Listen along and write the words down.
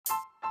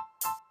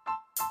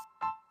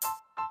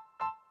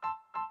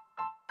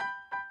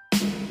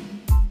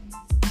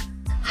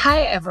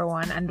Hi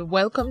everyone, and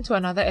welcome to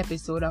another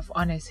episode of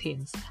Honest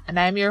Hints, and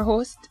I'm your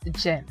host,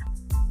 Jen.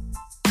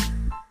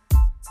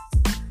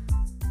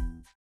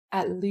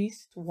 At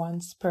least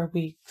once per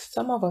week,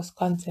 some of us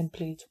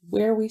contemplate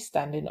where we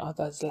stand in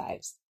others'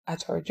 lives,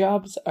 at our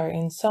jobs or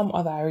in some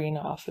other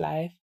arena of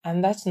life,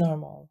 and that's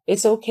normal.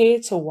 It's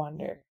okay to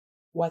wonder.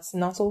 What's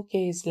not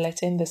okay is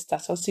letting the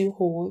status you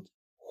hold,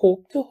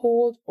 hope to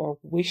hold, or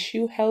wish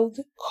you held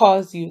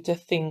cause you to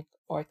think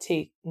or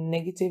take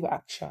negative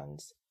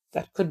actions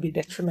that could be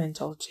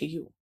detrimental to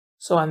you.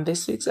 So, on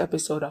this week's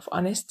episode of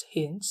Honest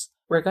Hints,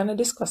 we're going to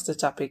discuss the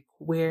topic,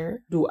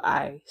 where do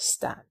I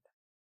stand?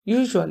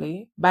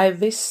 Usually, by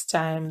this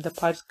time, the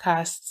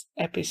podcast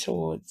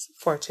episodes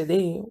for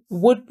today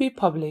would be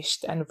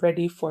published and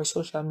ready for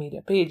social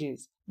media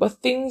pages.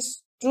 But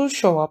things do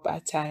show up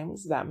at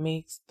times that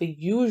makes the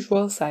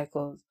usual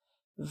cycles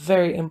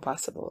very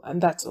impossible,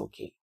 and that's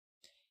okay.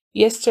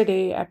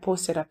 Yesterday, I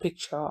posted a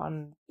picture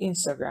on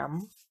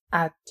Instagram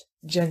at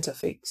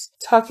Gentafix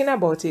talking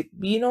about it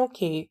being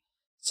okay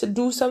to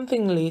do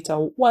something later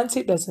once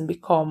it doesn't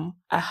become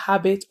a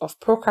habit of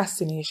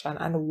procrastination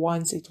and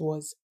once it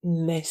was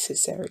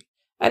necessary.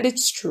 And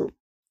it's true.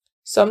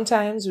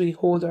 Sometimes we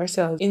hold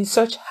ourselves in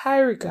such high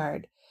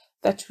regard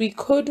that we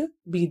could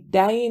be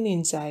dying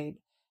inside,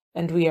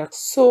 and we are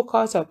so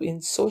caught up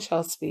in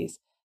social space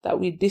that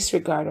we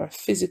disregard our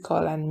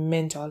physical and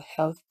mental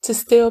health to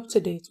stay up to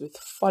date with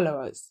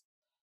followers.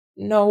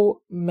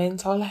 Now,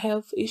 mental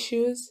health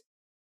issues,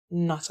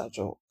 not a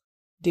joke.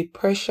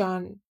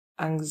 Depression,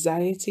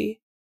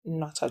 anxiety,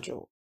 not a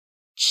joke.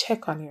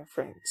 Check on your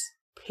friends,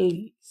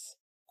 please.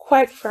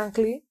 Quite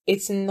frankly,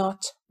 it's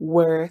not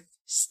worth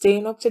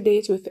staying up to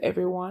date with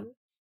everyone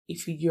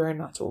if you're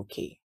not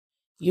okay.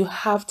 You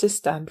have to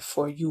stand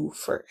for you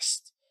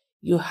first.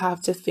 You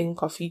have to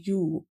think of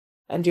you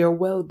and your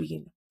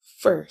well-being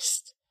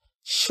first.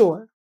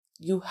 Sure,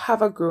 you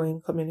have a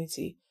growing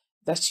community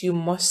that you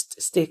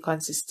must stay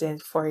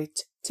consistent for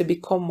it to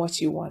become what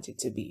you want it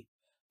to be.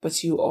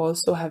 But you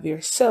also have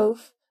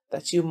yourself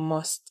that you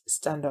must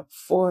stand up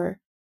for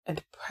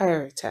and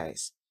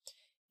prioritize.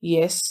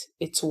 Yes,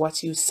 it's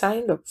what you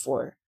signed up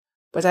for,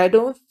 but I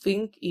don't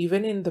think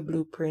even in the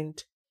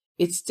blueprint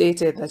it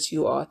stated that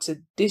you ought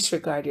to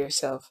disregard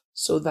yourself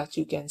so that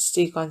you can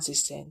stay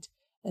consistent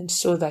and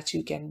so that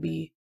you can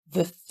be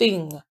the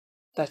thing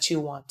that you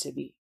want to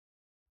be.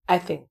 I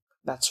think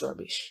that's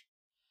rubbish.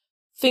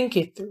 Think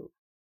it through.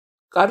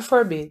 God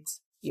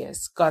forbids,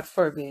 yes, God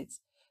forbids,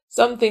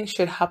 something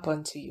should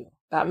happen to you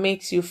that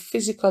makes you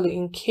physically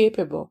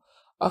incapable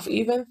of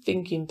even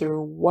thinking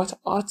through what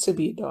ought to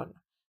be done,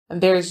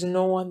 and there is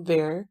no one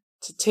there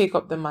to take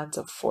up the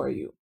mantle for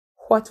you.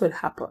 What would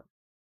happen?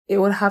 It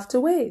would have to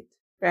wait,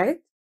 right?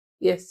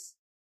 Yes,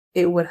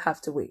 it would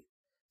have to wait.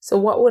 So,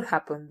 what would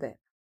happen then?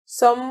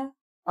 Some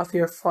of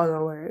your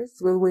followers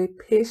will wait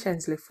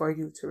patiently for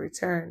you to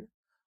return,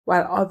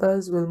 while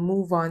others will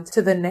move on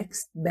to the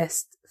next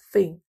best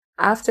thing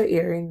after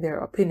hearing their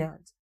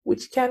opinions,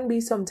 which can be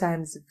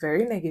sometimes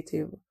very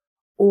negative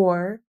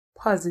or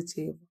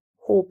positive,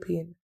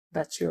 hoping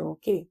that you're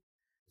okay.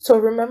 So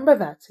remember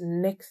that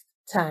next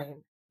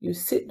time you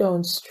sit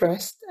down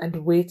stressed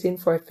and waiting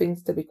for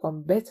things to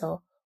become better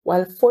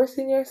while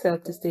forcing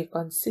yourself to stay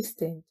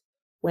consistent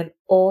when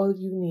all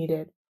you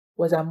needed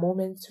was a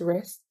moment's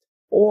rest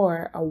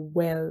or a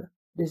well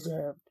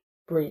deserved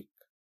break.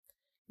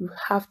 You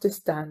have to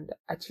stand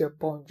at your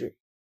boundary.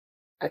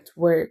 At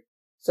work,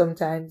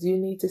 sometimes you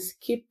need to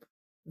skip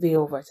the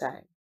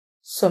overtime.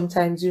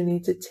 Sometimes you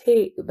need to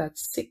take that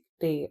sick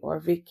day or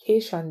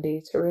vacation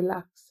day to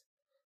relax.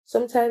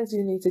 Sometimes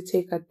you need to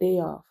take a day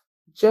off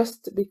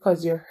just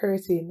because you're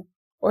hurting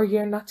or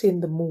you're not in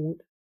the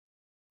mood.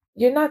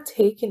 You're not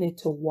taking it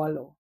to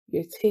wallow,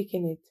 you're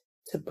taking it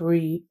to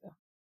breathe.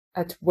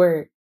 At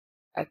work,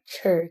 at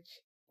church,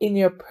 in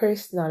your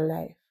personal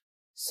life,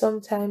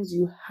 sometimes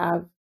you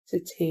have to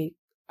take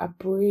a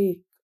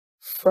break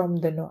from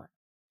the norm.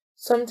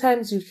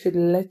 Sometimes you should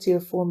let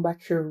your phone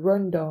battery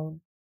run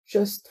down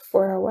just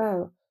for a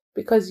while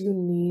because you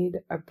need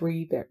a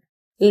breather.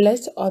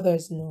 Let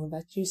others know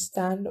that you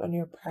stand on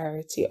your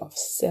priority of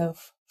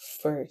self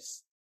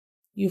first.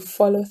 You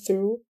follow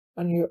through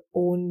on your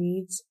own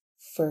needs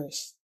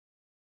first.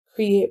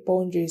 Create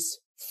boundaries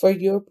for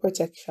your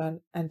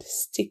protection and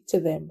stick to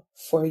them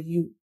for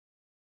you.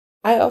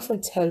 I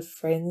often tell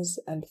friends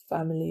and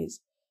families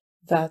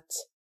that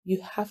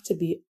you have to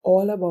be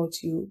all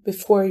about you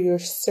before your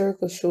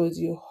circle shows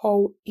you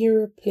how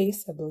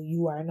irreplaceable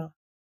you are not.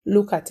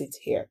 Look at it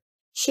here.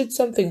 Should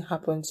something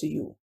happen to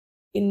you,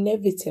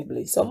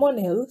 inevitably someone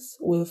else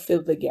will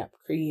fill the gap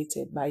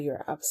created by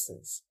your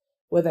absence,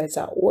 whether it's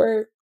at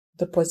work,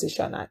 the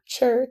position at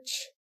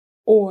church,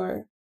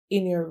 or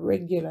in your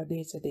regular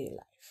day-to-day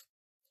life.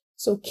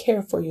 So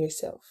care for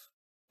yourself.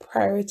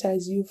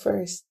 Prioritize you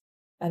first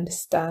and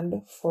stand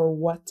for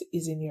what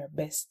is in your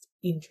best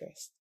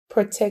interest.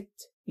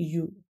 Protect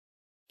you.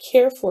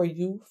 Care for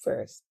you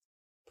first.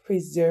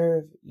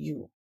 Preserve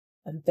you.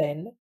 And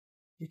then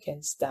you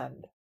can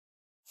stand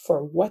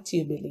for what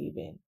you believe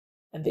in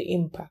and the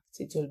impact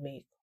it will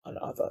make on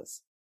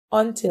others.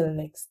 Until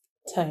next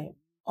time,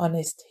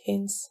 honest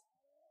hints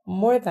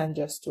more than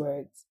just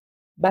words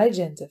by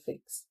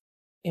Gentifix,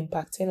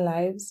 impacting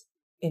lives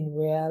in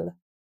real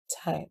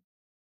time.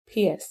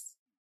 P.S.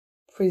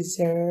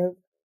 Preserve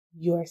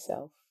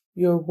yourself.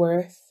 You're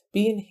worth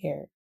being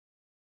here.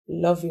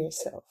 Love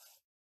yourself.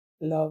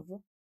 Love,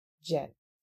 Jen.